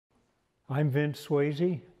I'm Vince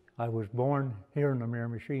Swazey. I was born here in the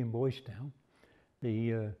Miramichi in Boiestown.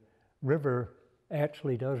 The river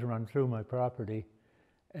actually does run through my property,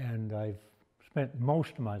 and I've spent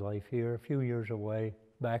most of my life here, a few years away,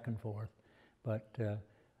 back and forth. But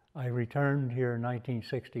I returned here in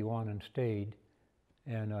 1961 and stayed,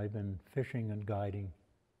 and I've been fishing and guiding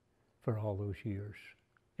for all those years,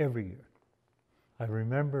 every year. I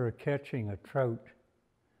remember catching a trout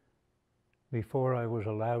before I was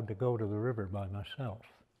allowed to go to the river by myself.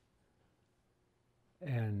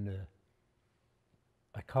 And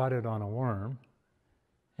I caught it on a worm,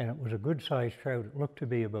 and it was a good-sized trout. It looked to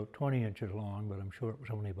be about 20 inches long, but I'm sure it was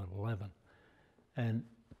only about 11. And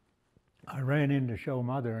I ran in to show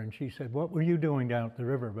Mother, and she said, "What were you doing down at the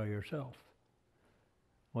river by yourself?"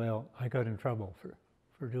 Well, I got in trouble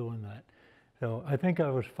for doing that. So I think I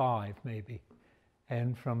was 5, maybe.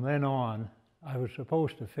 And from then on, I was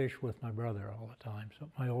supposed to fish with my brother all the time, so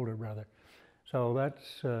my older brother. So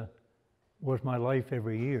that's was my life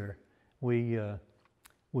every year. We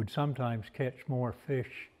would sometimes catch more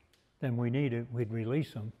fish than we needed. We'd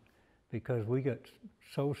release them because we got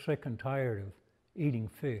so sick and tired of eating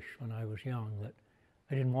fish when I was young that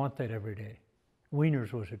I didn't want that every day.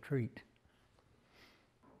 Wieners was a treat.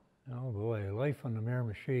 Oh boy, life on the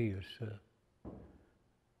Miramichi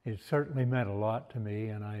it certainly meant a lot to me,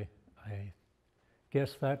 and I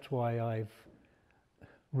guess that's why I've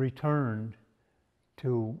returned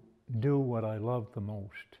to do what I love the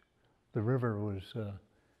most. The river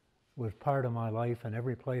was part of my life, and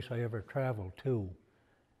every place I ever traveled to,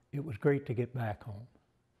 it was great to get back home.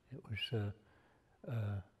 It was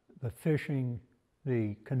the fishing,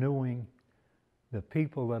 the canoeing, the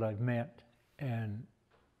people that I've met, and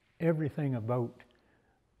everything about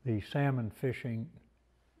the salmon fishing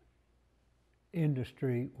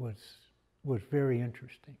industry was very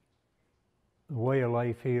interesting. The way of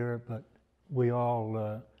life here, but we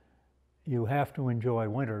all, you have to enjoy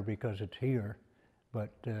winter because it's here,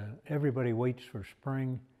 but everybody waits for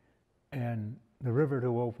spring and the river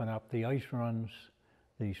to open up, the ice runs,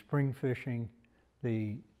 the spring fishing,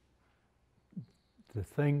 the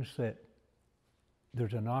things that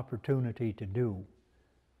there's an opportunity to do,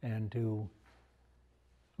 and to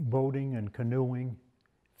boating and canoeing,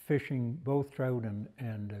 fishing, both trout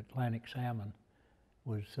and Atlantic salmon,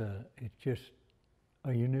 was it's just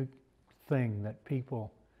a unique thing that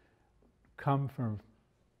people come from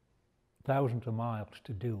thousands of miles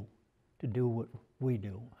to do what we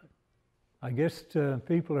do. I guess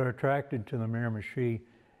people are attracted to the Miramichi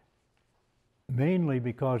mainly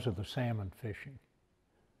because of the salmon fishing.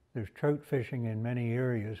 There's trout fishing in many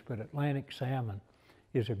areas, but Atlantic salmon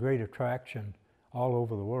is a great attraction all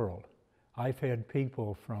over the world. I've had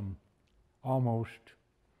people from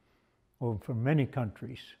from many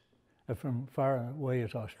countries, from far away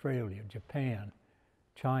as Australia, Japan,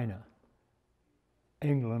 China,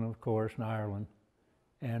 England, of course, and Ireland,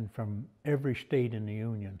 and from every state in the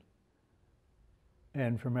Union,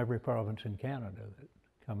 and from every province in Canada that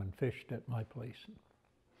come and fished at my place.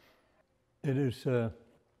 It is a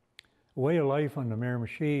way of life on the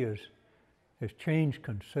Miramichi has changed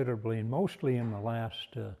considerably, and mostly in the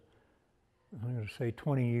last, I'm going to say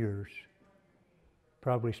 20 years.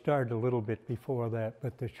 Probably started a little bit before that,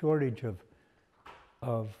 but the shortage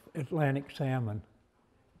of Atlantic salmon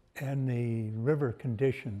and the river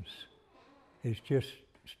conditions has just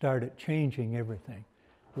started changing everything.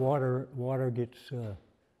 Water gets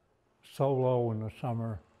so low in the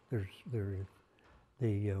summer.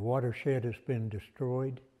 The watershed has been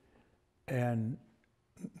destroyed, and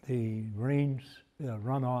the rains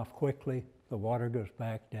run off quickly. The water goes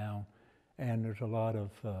back down, and there's a lot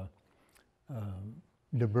of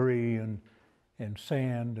debris and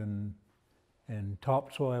sand and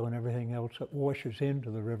topsoil and everything else that washes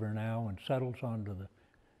into the river now and settles onto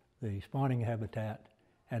the spawning habitat.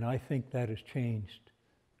 And I think that has changed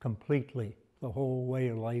completely. The whole way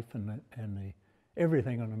of life and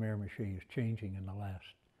everything on the Miramichi is changing in the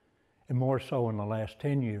last, and more so in the last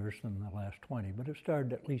 10 years than the last 20, but it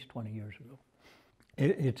started at least 20 years ago.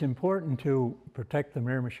 It's important to protect the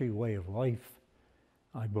Miramichi way of life.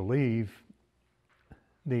 I believe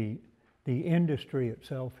the industry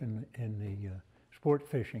itself in the sport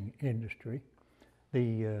fishing industry,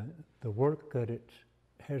 the work that it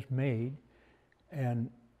has made,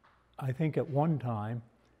 and I think at one time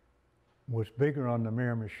was bigger on the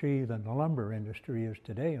Miramichi than the lumber industry is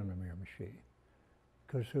today on the Miramichi,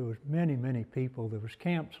 because there was many people. There was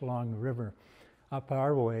camps along the river up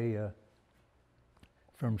our way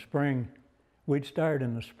from spring. We'd start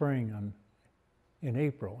in the spring in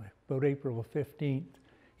April, about April the 15th,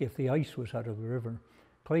 if the ice was out of the river.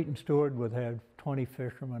 Clayton Stewart would have 20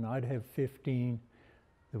 fishermen, I'd have 15.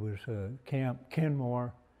 There was Camp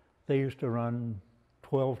Kenmore, they used to run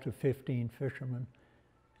 12 to 15 fishermen.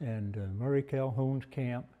 And Murray Calhoun's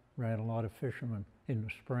camp ran a lot of fishermen in the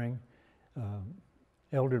spring.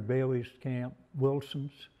 Elder Bailey's camp,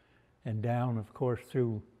 Wilson's, and down, of course,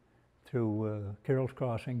 through Carroll's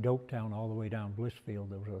Crossing, Dopetown, all the way down Blissfield.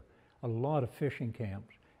 There was a lot of fishing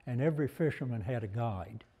camps, and every fisherman had a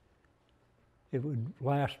guide. It would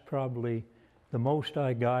last probably, the most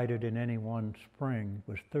I guided in any one spring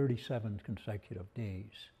was 37 consecutive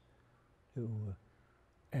days.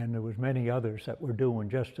 And there was many others that were doing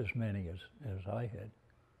just as many as I had.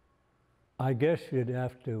 I guess you'd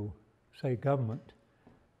have to say government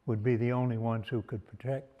would be the only ones who could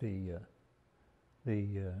protect the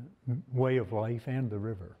way of life and the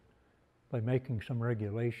river by making some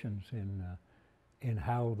regulations in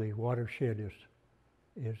how the watershed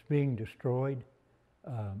is being destroyed.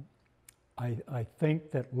 I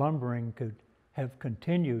think that lumbering could have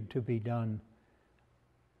continued to be done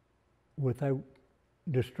without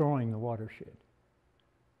destroying the watershed,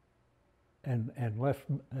 and left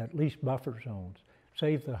at least buffer zones,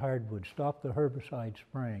 save the hardwood, stop the herbicide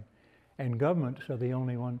spraying, and governments are the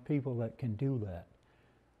only people that can do that.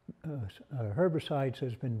 Herbicides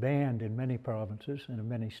has been banned in many provinces and in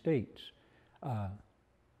many states.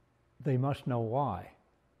 They must know why.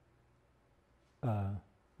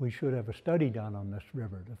 We should have a study done on this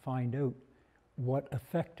river to find out what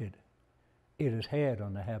effect it has had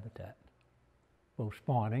on the habitat, both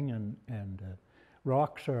spawning and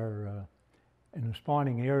rocks are in the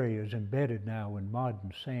spawning area is embedded now in mud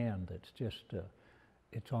and sand. That's just,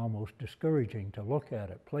 it's almost discouraging to look at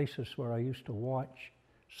it. Places where I used to watch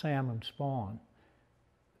salmon spawn,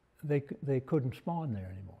 they couldn't spawn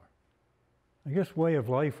there anymore. I guess way of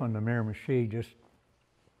life on the Miramichi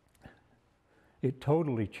it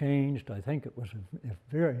totally changed. I think it was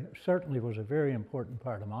certainly was a very important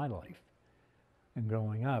part of my life and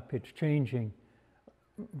growing up. It's changing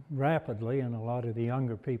rapidly, and a lot of the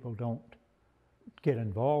younger people don't get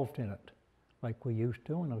involved in it like we used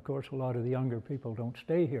to, and of course a lot of the younger people don't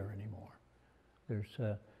stay here anymore.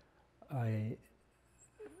 There's,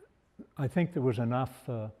 I think there was enough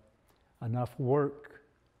work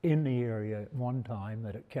in the area at one time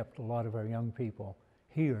that it kept a lot of our young people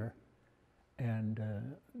here, and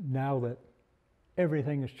now that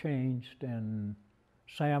everything has changed and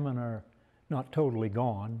salmon are not totally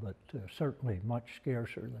gone, but certainly much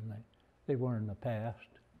scarcer than they were in the past.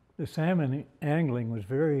 The salmon angling was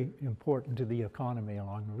very important to the economy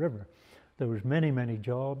along the river. There was many, many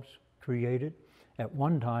jobs created. At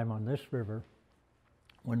one time on this river,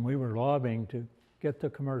 when we were lobbying to get the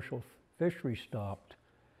commercial fishery stopped,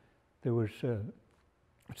 there was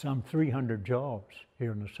some 300 jobs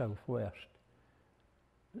here in the Southwest.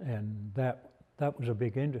 And that was a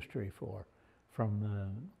big industry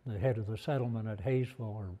from the head of the settlement at Hayesville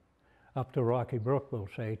or up to Rocky Brook, we'll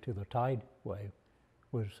say, to the tideway,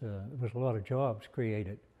 was a lot of jobs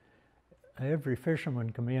created. Every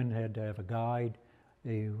fisherman come in had to have a guide.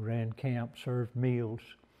 They ran camp, served meals,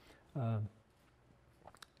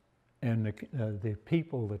 and the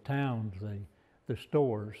people, the towns, the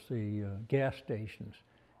stores, the gas stations,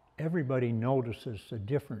 everybody notices the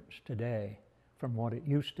difference today from what it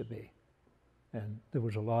used to be. And there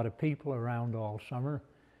was a lot of people around all summer,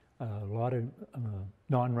 a lot of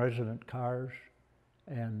non-resident cars,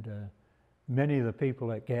 and many of the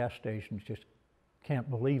people at gas stations just can't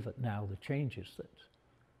believe it now, the changes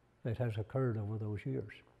that has occurred over those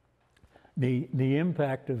years. The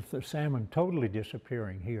impact of the salmon totally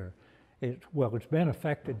disappearing here, it's been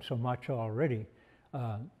affected so much already,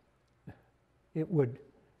 it would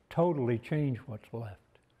totally change what's left.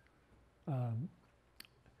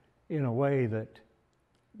 In a way that,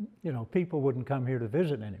 people wouldn't come here to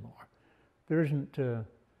visit anymore. There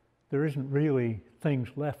isn't really things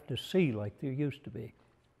left to see like there used to be.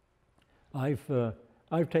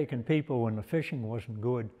 I've taken people when the fishing wasn't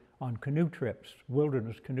good on canoe trips,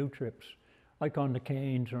 wilderness canoe trips, like on the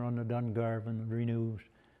Canes or on the Dungarvan, the Renews,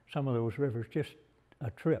 some of those rivers, just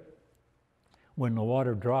a trip. When the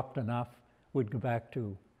water dropped enough, we'd go back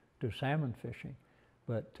to salmon fishing.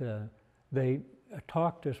 But they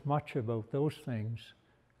talked as much about those things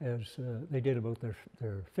as they did about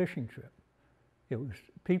their fishing trip. It was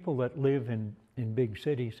people that live in big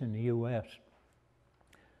cities in the U.S.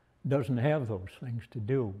 doesn't have those things to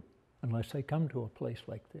do unless they come to a place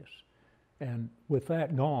like this. And with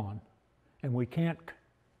that gone, and we can't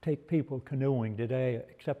take people canoeing today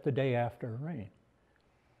except the day after a rain.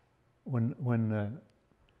 When the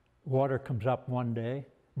water comes up one day,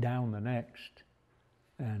 down the next,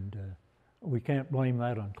 and we can't blame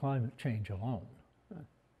that on climate change alone.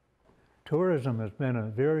 Tourism has been a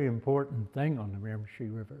very important thing on the Miramichi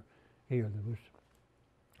River here.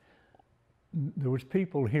 There was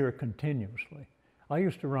people here continuously. I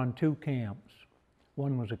used to run 2 camps.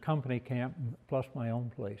 One was a company camp plus my own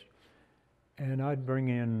place. And I'd bring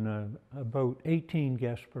in about 18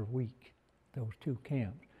 guests per week, those 2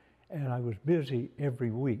 camps. And I was busy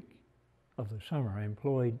every week of the summer. I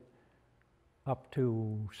employed up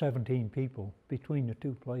to 17 people between the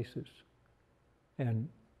 2 places and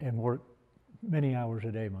worked many hours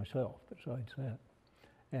a day myself besides that.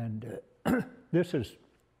 And this has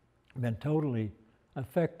been totally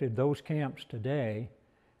affected those camps today.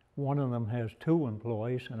 One of them has 2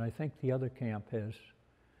 employees, and I think the other camp has,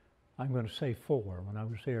 I'm going to say 4. When I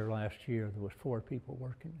was there last year, there was 4 people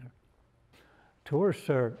working there. Tourists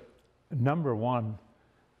are, number one,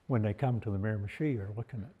 when they come to the Miramichi, are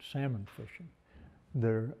looking at salmon fishing.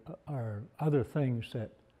 There are other things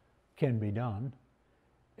that can be done,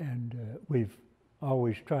 and we've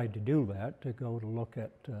always tried to do that, to go to look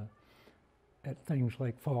at things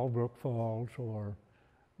like Fallbrook Falls, or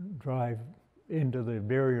drive into the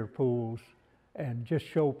barrier pools and just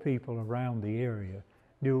show people around the area.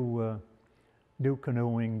 Do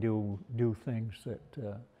canoeing, do things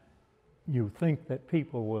that you think that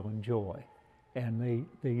people will enjoy, and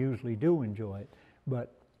they usually do enjoy it.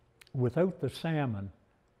 But without the salmon,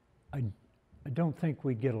 I don't think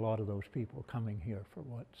we'd get a lot of those people coming here for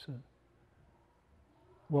what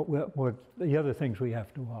the other things we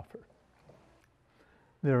have to offer.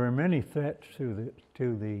 There are many threats to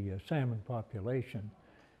the salmon population,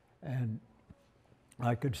 and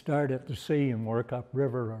I could start at the sea and work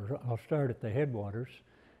upriver, or I'll start at the headwaters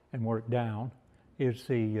and work down. Is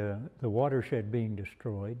the watershed being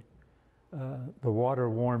destroyed, the water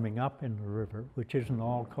warming up in the river, which isn't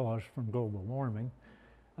all caused from global warming,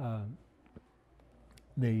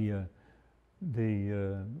 the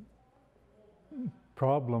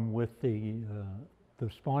problem with the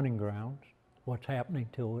spawning grounds, what's happening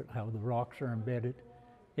to it, how the rocks are embedded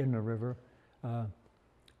in the river.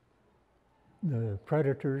 The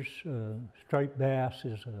predators, striped bass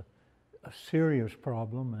is a serious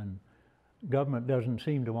problem, and government doesn't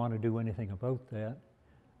seem to want to do anything about that.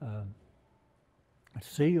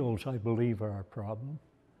 Seals, I believe, are a problem.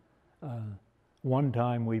 One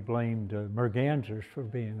time we blamed mergansers for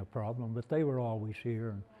being a problem, but they were always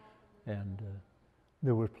here, and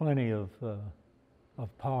there was plenty of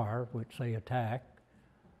par, which they attack,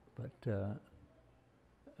 but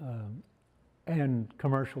and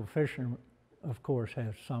commercial fishing, of course,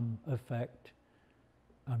 has some effect,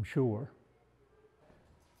 I'm sure.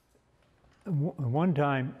 One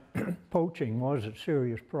time, poaching was a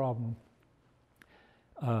serious problem.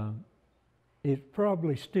 It's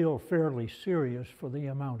probably still fairly serious for the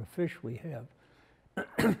amount of fish we have.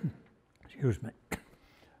 Excuse me.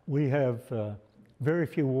 We have very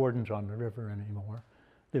few wardens on the river anymore.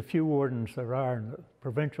 The few wardens there are, and the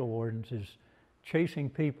provincial wardens, is chasing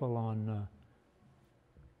people on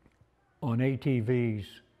ATVs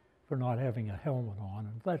for not having a helmet on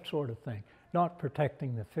and that sort of thing. Not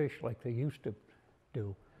protecting the fish like they used to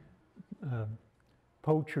do.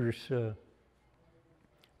 Poachers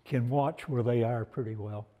can watch where they are pretty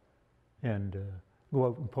well and go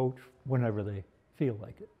out and poach whenever they feel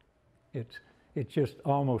like it. It's just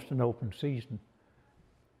almost an open season.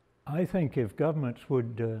 I think if governments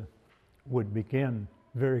would begin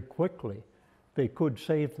very quickly, they could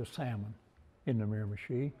save the salmon in the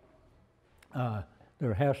Miramichi.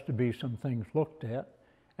 There has to be some things looked at,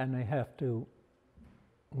 and they have to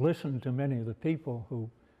listen to many of the people who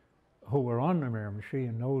are on the Miramichi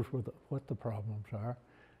and knows what the problems are.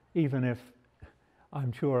 Even if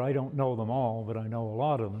I'm sure I don't know them all, but I know a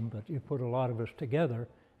lot of them, but you put a lot of us together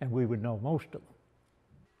and we would know most of them.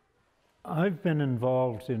 I've been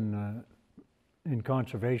involved in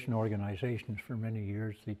conservation organizations for many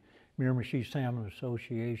years. The Miramichi Salmon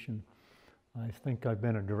Association, I think I've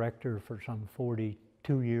been a director for some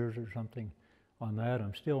 42 years or something on that.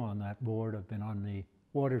 I'm still on that board. I've been on the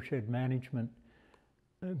watershed management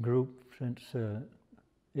group since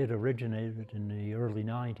it originated in the early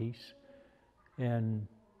 90s, and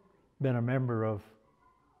been a member of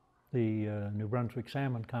the New Brunswick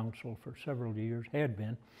Salmon Council for several years, had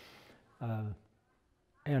been,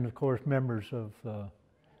 and of course members of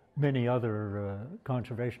many other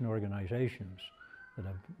conservation organizations that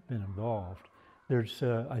have been involved. There's,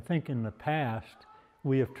 I think in the past,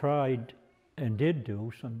 we have tried and did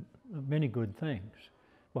do many good things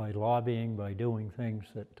by lobbying, by doing things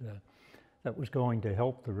that was going to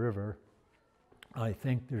help the river. I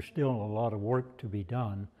think there's still a lot of work to be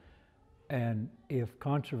done, And if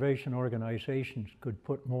conservation organizations could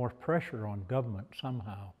put more pressure on government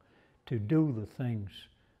somehow to do the things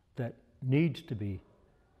that needs to be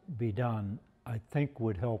done, I think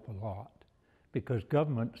would help a lot. Because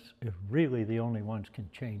governments is really the only ones can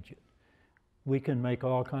change it. We can make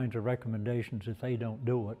all kinds of recommendations if they don't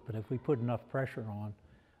do it, but if we put enough pressure on,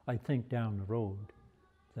 I think down the road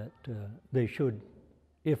that they should,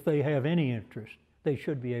 if they have any interest, they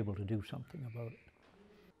should be able to do something about it.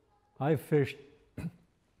 I've fished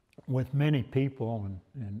with many people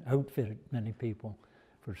and outfitted many people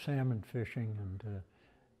for salmon fishing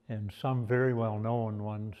and some very well-known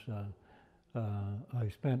ones. I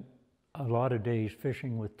spent a lot of days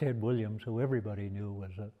fishing with Ted Williams, who everybody knew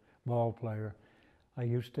was a ball player. I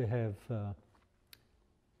used to have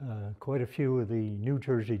quite a few of the New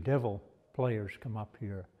Jersey Devil players come up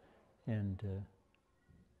here and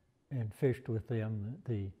fished with them.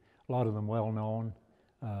 A lot of them well-known.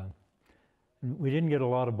 We didn't get a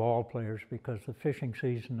lot of ball players because the fishing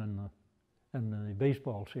season and the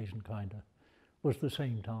baseball season kind of was the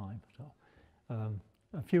same time. So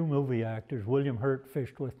a few movie actors. William Hurt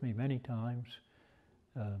fished with me many times.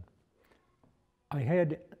 I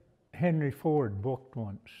had Henry Ford booked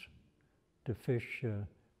once to fish,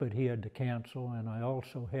 but he had to cancel, and I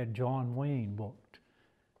also had John Wayne booked,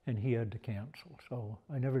 and he had to cancel. So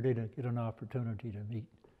I never did get an opportunity to meet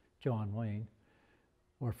John Wayne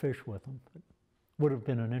or fish with him. But would have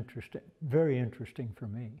been very interesting for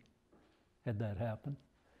me had that happened.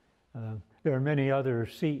 There are many other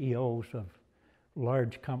CEOs of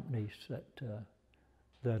large companies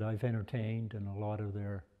that I've entertained, and a lot of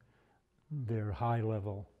their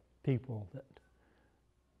high-level people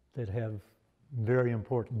that have very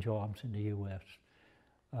important jobs in the U.S.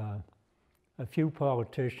 A few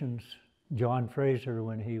politicians, John Fraser,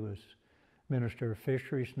 when he was Minister of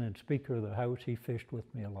Fisheries and then Speaker of the House, he fished with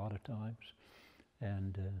me a lot of times.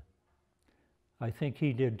 And I think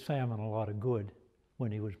he did salmon a lot of good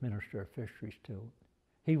when he was Minister of Fisheries too.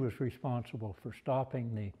 He was responsible for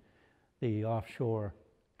stopping the offshore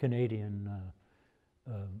Canadian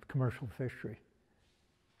commercial fishery.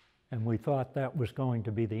 And we thought that was going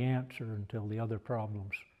to be the answer until the other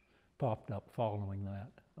problems popped up following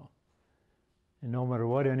that. So, and no matter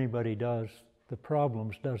what anybody does, the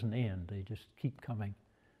problems doesn't end. They just keep coming.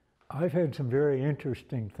 I've had some very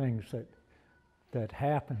interesting things that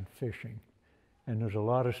happen fishing. And there's a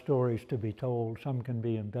lot of stories to be told. Some can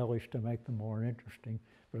be embellished to make them more interesting,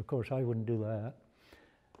 but of course I wouldn't do that.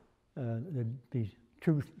 They'd be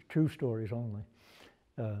true stories only.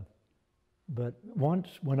 But once,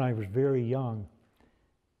 when I was very young,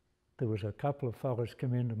 there was a couple of fellows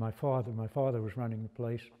come into my father. My father was running the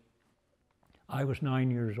place. I was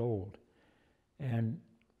 9 years old. And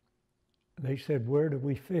they said, "Where do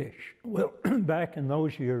we fish?" Well, back in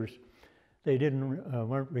those years, they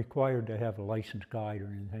weren't required to have a licensed guide or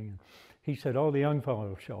anything. He said, "Oh, the young fellow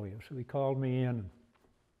will show you." So he called me in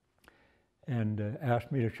and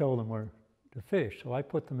asked me to show them where to fish. So I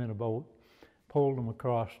put them in a boat, pulled them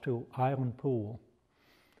across to Island Pool,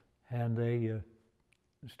 and they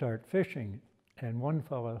start fishing. And one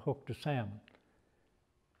fellow hooked a salmon.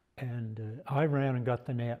 And I ran and got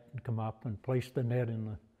the net and come up and placed the net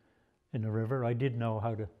in the river. I did know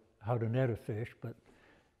how to net a fish, but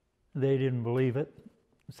they didn't believe it.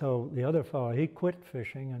 So the other fellow, he quit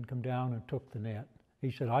fishing and come down and took the net.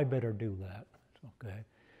 He said, "I better do that." Okay.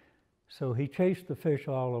 So he chased the fish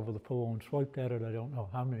all over the pool and swiped at it I don't know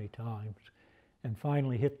how many times, and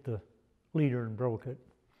finally hit the leader and broke it.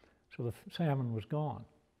 So the salmon was gone.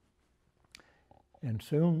 And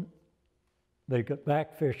soon they got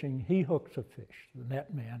back fishing. He hooks a fish, the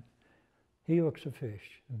net man. He hooks a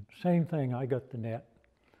fish. And same thing, I got the net.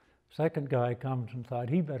 Second guy comes and thought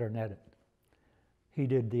he better net it. He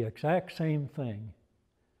did the exact same thing.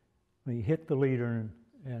 He hit the leader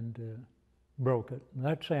and broke it, and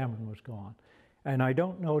that salmon was gone. And I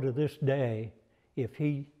don't know to this day if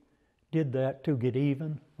he did that to get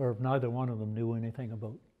even or if neither one of them knew anything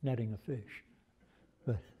about netting a fish.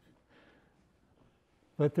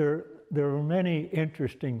 But there were many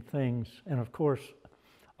interesting things, and of course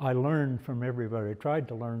I learned from everybody. I tried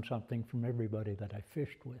to learn something from everybody that I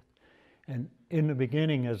fished with. And in the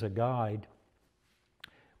beginning as a guide,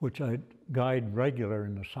 which I'd guide regular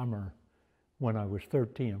in the summer when I was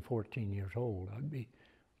 13 and 14 years old, I'd be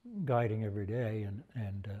guiding every day,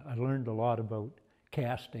 and I learned a lot about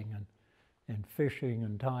casting and fishing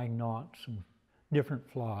and tying knots and different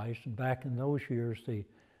flies. And back in those years, the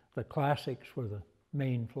classics were the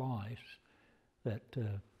main flies that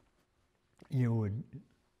you would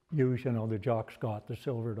use, the Jock Scott, the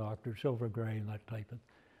Silver Doctor, Silver Gray, and that type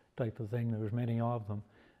of thing. There was many of them.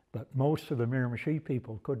 But most of the Miramichi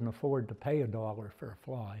people couldn't afford to pay $1 for a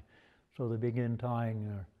fly, so they began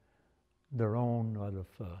tying their own out of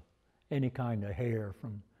any kind of hair,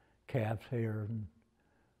 from calf's hair and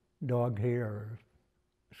dog hair, or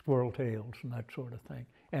squirrel tails and that sort of thing.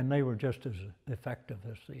 And they were just as effective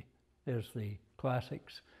as the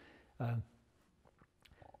classics.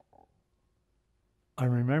 I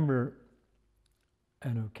remember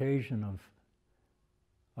an occasion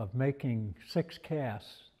of making 6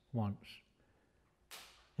 casts once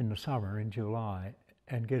in the summer, in July,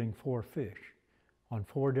 and getting 4 fish on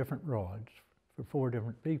 4 different rods for 4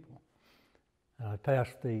 different people. And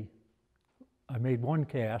I made 1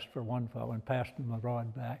 cast for one fellow and passed him the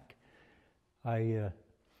rod back. The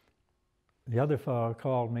other fellow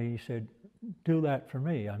called me, he said, "Do that for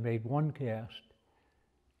me." I made 1 cast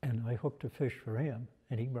and I hooked a fish for him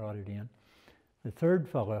and he brought it in. The third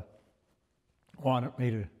fellow wanted me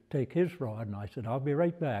to take his rod, and I said, "I'll be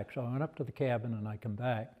right back." So I went up to the cabin and I come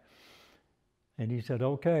back. And he said,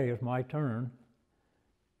 "Okay, it's my turn."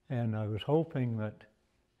 And I was hoping that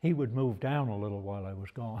he would move down a little while I was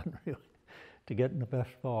gone, really, to get in the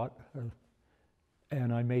best spot.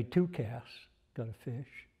 And I made 2 casts, got a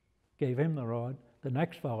fish, gave him the rod. The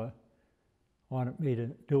next fella wanted me to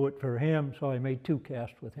do it for him, so I made 2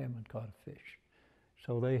 casts with him and caught a fish.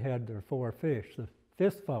 So they had their 4 fish. The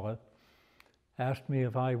 5th fella asked me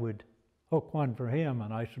if I would hook one for him,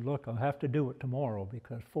 and I said, "Look, I'll have to do it tomorrow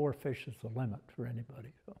because 4 fish is the limit for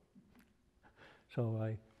anybody." So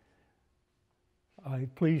I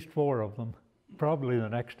pleased 4 of them. Probably the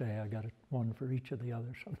next day I got one for each of the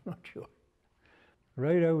others, I'm not sure.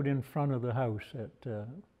 Right out in front of the house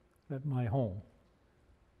at my home,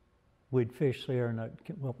 we'd fish there in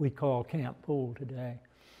what we call Camp Pool today,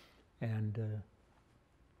 and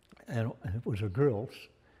it was a grilse,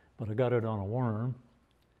 but I got it on a worm,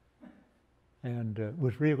 and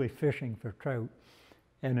was really fishing for trout.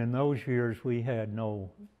 And in those years we had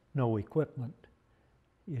no equipment.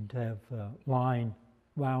 You'd have line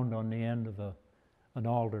wound on the end of an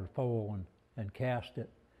alder pole and cast it.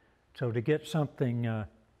 So to get something the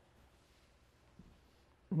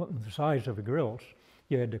size of a grilse,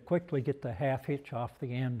 you had to quickly get the half hitch off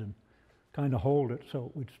the end and kind of hold it so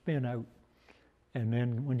it would spin out. And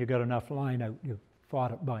then when you got enough line out, you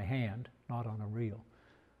fought it by hand, not on a reel.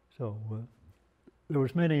 So there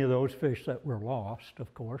was many of those fish that were lost,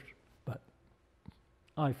 of course, but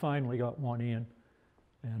I finally got one in,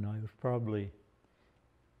 and I was probably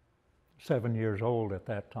 7 years old at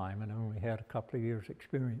that time, and I only had a couple of years'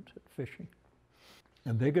 experience at fishing.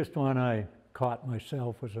 The biggest one I caught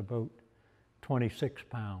myself was about 26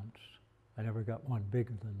 pounds. I never got one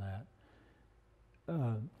bigger than that.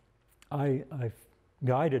 I've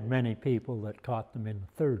guided many people that caught them in the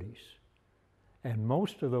 30s, and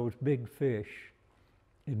most of those big fish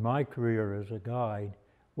in my career as a guide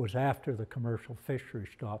was after the commercial fishery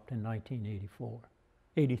stopped in 1984.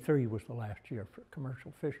 83 was the last year for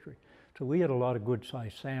commercial fishery. So we had a lot of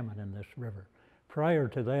good-sized salmon in this river. Prior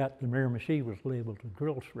to that, the Miramichi was labeled the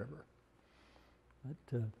Grilse River. But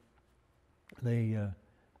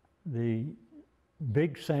the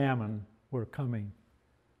big salmon were coming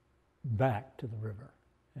back to the river.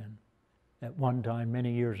 And at one time,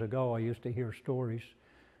 many years ago, I used to hear stories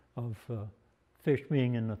of fish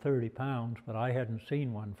being in the 30 pounds, but I hadn't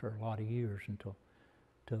seen one for a lot of years until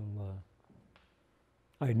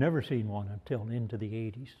I'd never seen one until into the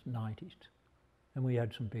 80s, 90s. And we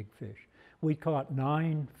had some big fish. We caught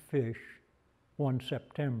 9 fish one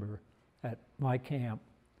September at my camp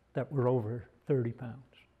that were over 30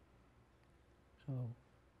 pounds. So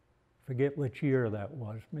forget which year that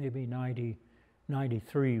was. Maybe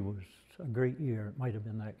 93 was a great year. It might have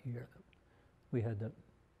been that year. We had a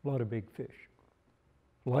lot of big fish.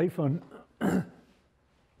 Life on the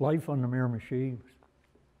Miramichi.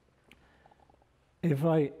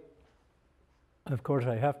 Of course,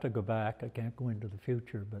 I have to go back. I can't go into the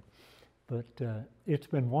future, but it's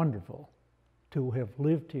been wonderful to have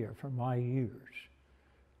lived here for my years.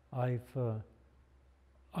 I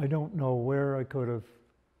don't know where I could have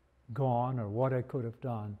gone or what I could have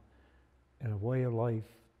done in a way of life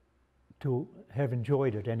to have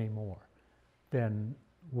enjoyed it any more than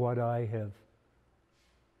what I have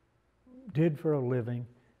did for a living.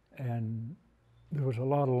 And there was a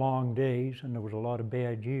lot of long days and there was a lot of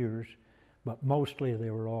bad years, but mostly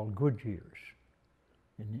they were all good years.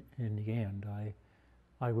 In the end,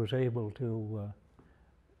 I was able to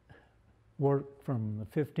work from the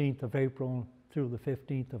 15th of April through the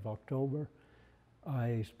 15th of October.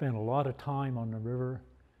 I spent a lot of time on the river,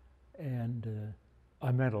 and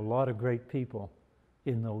I met a lot of great people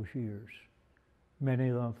in those years.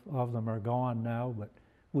 Many of them are gone now, but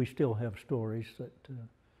we still have stories that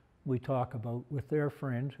we talk about with their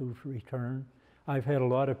friends who've returned. I've had a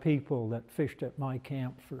lot of people that fished at my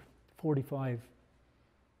camp for 45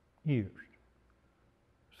 years.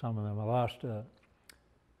 Some of them. I lost a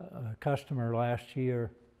customer last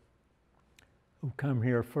year who come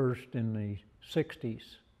here first in the 60s,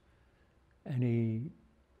 and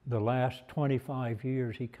the last 25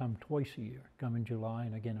 years he come twice a year, come in July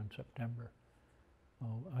and again in September.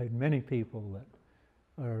 Well, I had many people that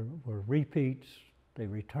were repeats, they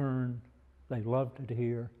returned, they loved it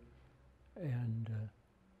here, and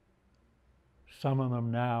some of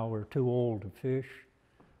them now are too old to fish,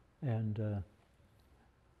 and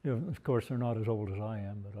you know, of course they're not as old as I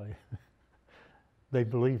am, but they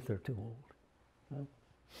believe they're too old.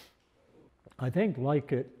 I think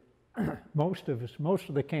like it, most of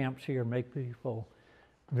the camps here make people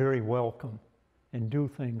very welcome and do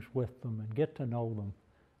things with them and get to know them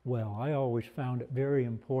well. I always found it very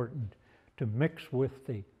important to mix with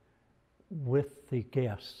the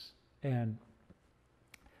guests, and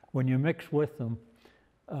when you mix with them,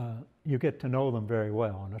 you get to know them very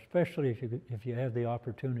well, and especially if you have the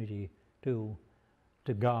opportunity to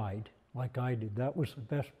guide, like I did. That was the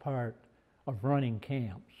best part of running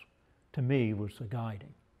camps, to me, was the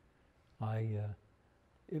guiding.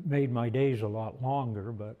 It made my days a lot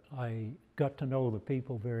longer, but I got to know the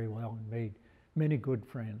people very well and made many good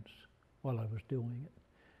friends while I was doing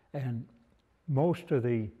it. And most of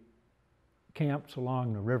the camps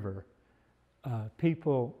along the river,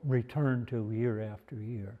 people return to year after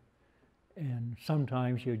year. And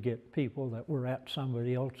sometimes you'd get people that were at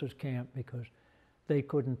somebody else's camp because they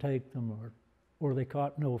couldn't take them, or they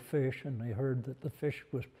caught no fish and they heard that the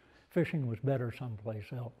fishing was better someplace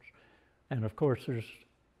else. And of course there's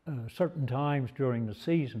certain times during the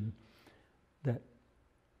season that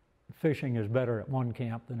fishing is better at one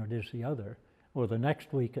camp than it is the other, or the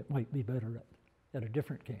next week it might be better at a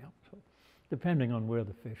different camp, so depending on where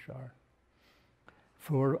the fish are.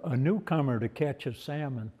 For a newcomer to catch a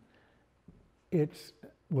salmon, it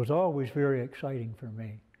was always very exciting for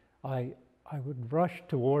me. I would rush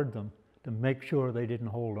toward them to make sure they didn't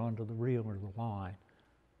hold onto the reel or the line,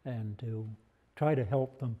 and to try to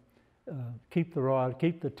help them keep the rod,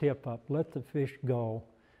 keep the tip up, let the fish go.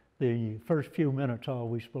 The first few minutes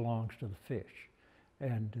always belongs to the fish.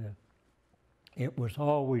 And it was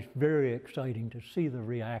always very exciting to see the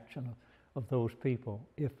reaction of those people.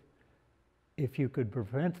 If you could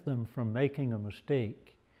prevent them from making a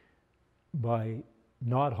mistake by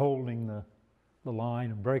not holding the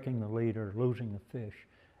line and breaking the lead or losing the fish,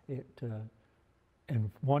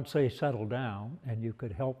 and once they settled down and you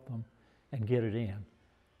could help them and get it in,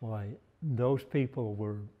 why, those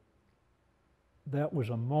people that was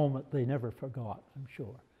a moment they never forgot, I'm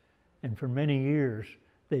sure. And for many years,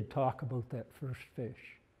 they'd talk about that first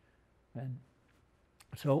fish. And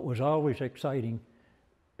so it was always exciting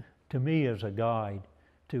to me as a guide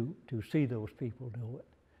to see those people do it.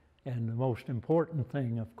 And the most important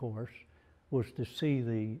thing, of course, was to see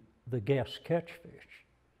the guests catch fish.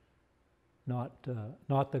 Not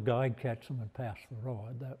the guide catch them and pass the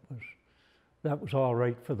rod. That was all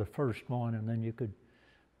right for the first one, and then you could,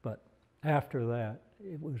 but after that,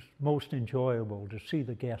 it was most enjoyable to see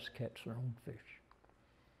the guests catch their own fish.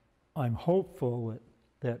 I'm hopeful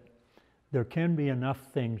that there can be enough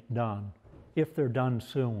things done, if they're done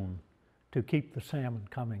soon, to keep the salmon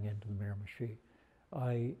coming into the Miramichi.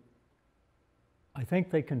 I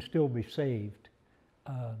think they can still be saved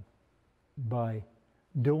by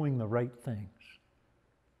doing the right things.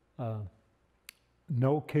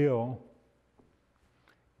 No kill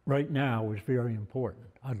right now is very important.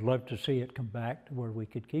 I'd love to see it come back to where we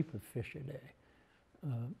could keep a fish a day,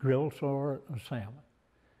 grills or a salmon.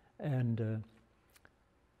 And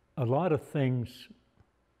a lot of things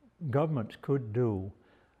governments could do,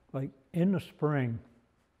 like in the spring,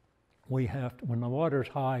 we have to, when the water's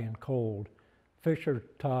high and cold, fish are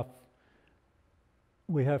tough,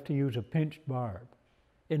 we have to use a pinched barb.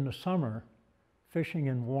 In the summer, fishing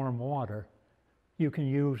in warm water, you can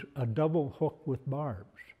use a double hook with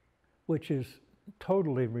barbs, which is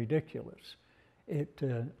totally ridiculous.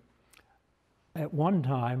 At one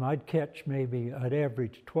time, I'd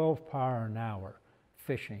average 12 power an hour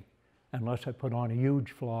fishing, unless I put on a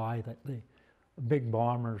huge fly that a big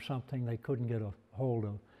bomber or something they couldn't get a hold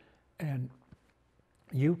of. And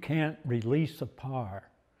you can't release a par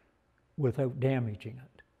without damaging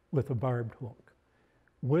it with a barbed hook.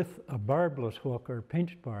 With a barbless hook or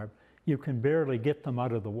pinched barb, you can barely get them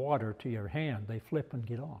out of the water to your hand. They flip and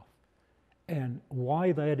get off. And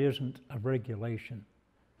why that isn't a regulation,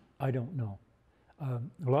 I don't know. A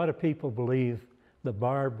lot of people believe the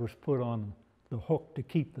barb was put on the hook to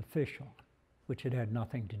keep the fish on, which it had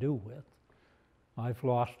nothing to do with. I've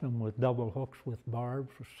lost them with double hooks with barbs,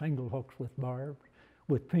 with single hooks with barbs,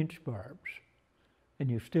 with pinch barbs, and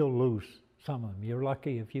you still lose some of them. You're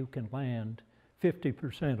lucky if you can land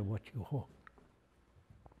 50% of what you hook.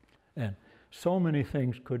 And so many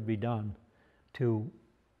things could be done to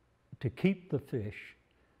keep the fish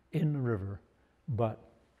in the river, but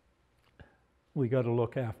we got to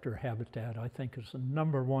look after habitat. I think is the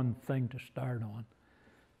number one thing to start on,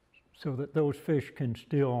 so that those fish can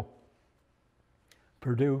still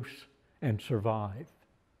produce and survive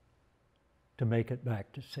to make it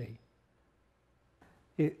back to sea.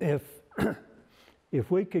 If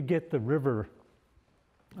we could get the river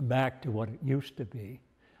back to what it used to be,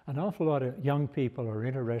 an awful lot of young people are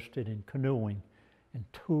interested in canoeing and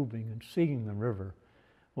tubing and seeing the river.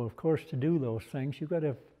 Well, of course, to do those things, you've got to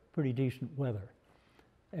have pretty decent weather.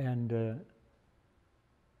 And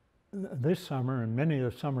this summer, and many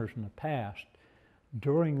of the summers in the past,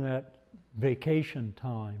 during that vacation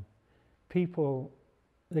time, people,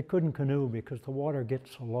 they couldn't canoe because the water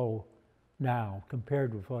gets so low now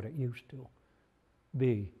compared with what it used to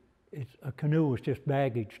be. A canoe is just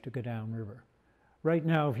baggage to go downriver. Right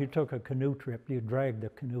now, if you took a canoe trip, you'd drag the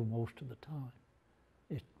canoe most of the time.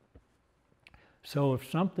 So if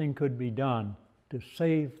something could be done to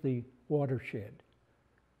save the watershed,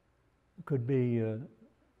 it could be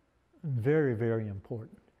very, very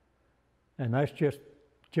important. And that's just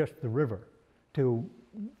the river.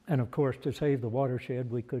 And of course, to save the watershed,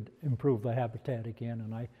 we could improve the habitat again,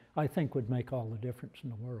 and I think would make all the difference in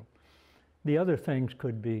the world. The other things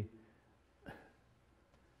could be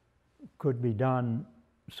done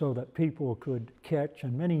so that people could catch,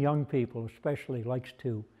 and many young people especially likes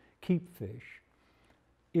to keep fish.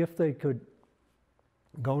 If they could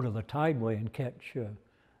go to the tideway and catch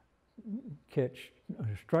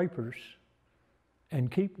stripers and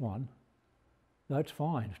keep one, that's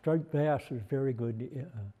fine. Striped bass is very good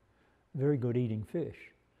eating fish.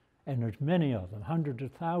 And there's many of them, hundreds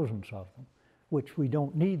of thousands of them, which we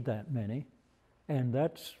don't need that many. And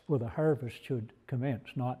that's where the harvest should commence,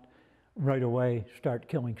 not right away start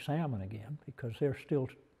killing salmon again, because they're still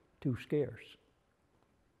too scarce.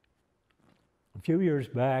 A few years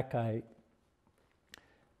back, I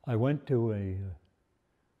went to a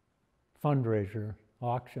fundraiser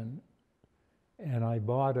auction, and I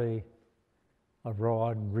bought a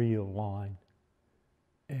rod and reel line.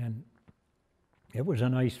 And it was a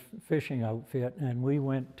nice fishing outfit, and we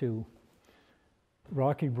went to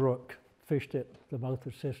Rocky Brook, fished at the mouth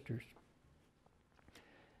of Sisters.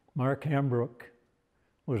 Mark Hembrook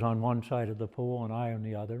was on one side of the pool and I on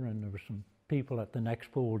the other, and there were some people at the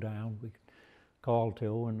next pool down we called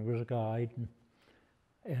to, and there was a guide.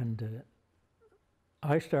 And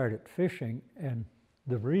I started fishing, and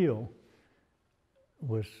the reel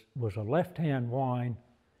was a left-hand wind,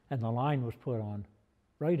 and the line was put on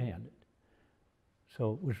right-handed.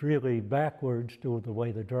 So it was really backwards to the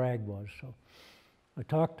way the drag was. So I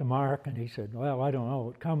talked to Mark, and he said, well, I don't know,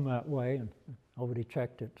 it come that way, and nobody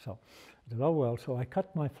checked it. So I said, oh well, so I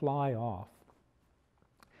cut my fly off,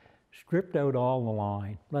 stripped out all the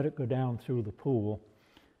line, let it go down through the pool,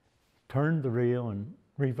 turned the reel and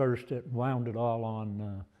reversed it, and wound it all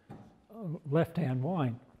on left-hand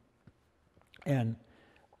wind. And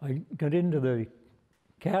I got into the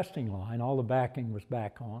casting line, all the backing was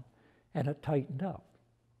back on, and it tightened up.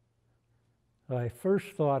 I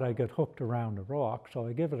first thought I got hooked around a rock, so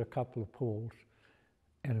I gave it a couple of pulls,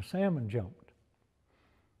 and a salmon jumped.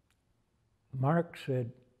 Mark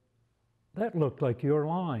said, that looked like your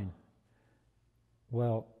line.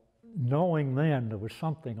 Well, knowing then there was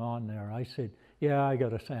something on there, I said, yeah, I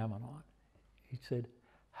got a salmon on. He said,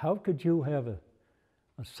 how could you have a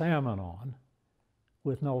salmon on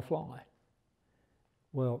with no fly?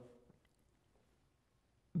 Well,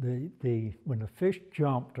 when the fish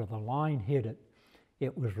jumped or the line hit it,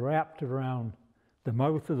 it was wrapped around the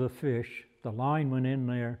mouth of the fish, the line went in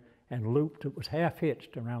there and looped. It was half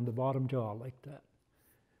hitched around the bottom jaw like that.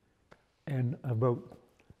 And about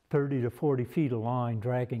 30 to 40 feet of line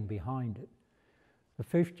dragging behind it. The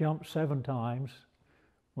fish jumped 7 times.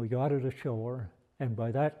 We got it ashore, and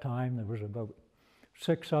by that time there was about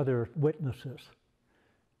 6 other witnesses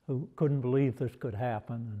who couldn't believe this could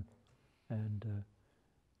happen.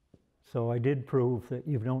 So I did prove that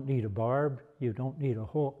you don't need a barb, you don't need a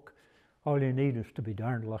hook. All you need is to be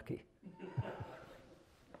darn lucky.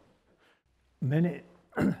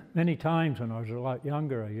 Many times when I was a lot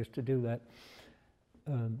younger, I used to do that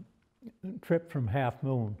trip from Half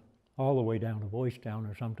Moon all the way down to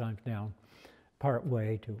Boiestown, or sometimes down part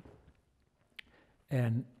way to.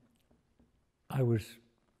 And I was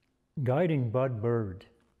guiding Bud Bird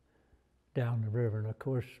down the river. And of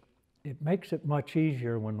course, it makes it much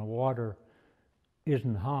easier when the water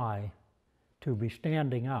isn't high to be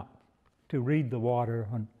standing up, to read the water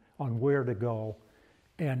on where to go.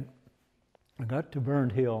 And I got to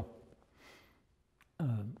Burnt Hill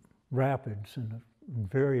Rapids, and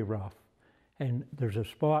very rough. And there's a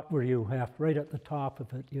spot where you have, right at the top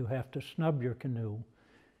of it, you have to snub your canoe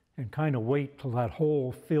and kind of wait till that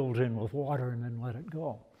hole fills in with water and then let it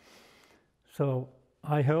go. So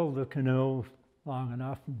I held the canoe long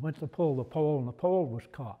enough and went to pull the pole, and the pole was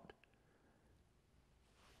caught.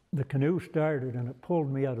 The canoe started and it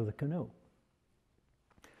pulled me out of the canoe.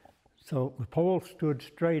 So the pole stood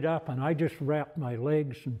straight up and I just wrapped my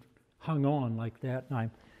legs and hung on like that, and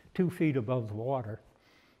I'm 2 feet above the water.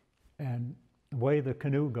 And away the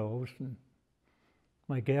canoe goes, and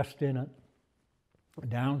my guest in it,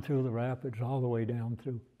 down through the rapids, all the way down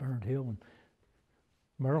through Burnt Hill. And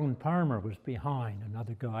Merlin Palmer was behind,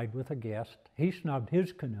 another guide with a guest. He snubbed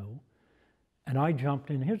his canoe, and I jumped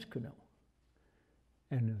in his canoe.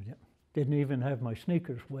 And didn't even have my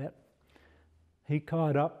sneakers wet. He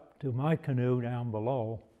caught up to my canoe down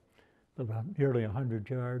below, about nearly 100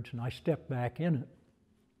 yards, and I stepped back in it.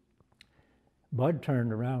 Bud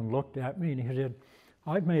turned around, looked at me, and he said,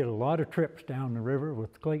 "I've made a lot of trips down the river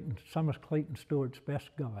with some of Clayton Stewart's best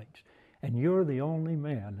guides, and you're the only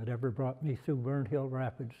man that ever brought me through Burnt Hill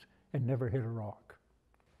Rapids and never hit a rock."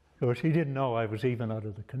 Of course, he didn't know I was even out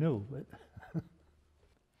of the canoe, but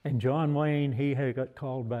and John Wayne, he had got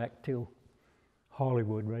called back to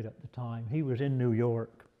Hollywood right at the time. He was in New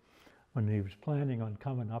York when he was planning on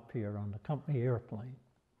coming up here on the company airplane.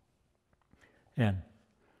 And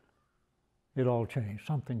it all changed,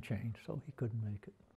 something changed, so he couldn't make it.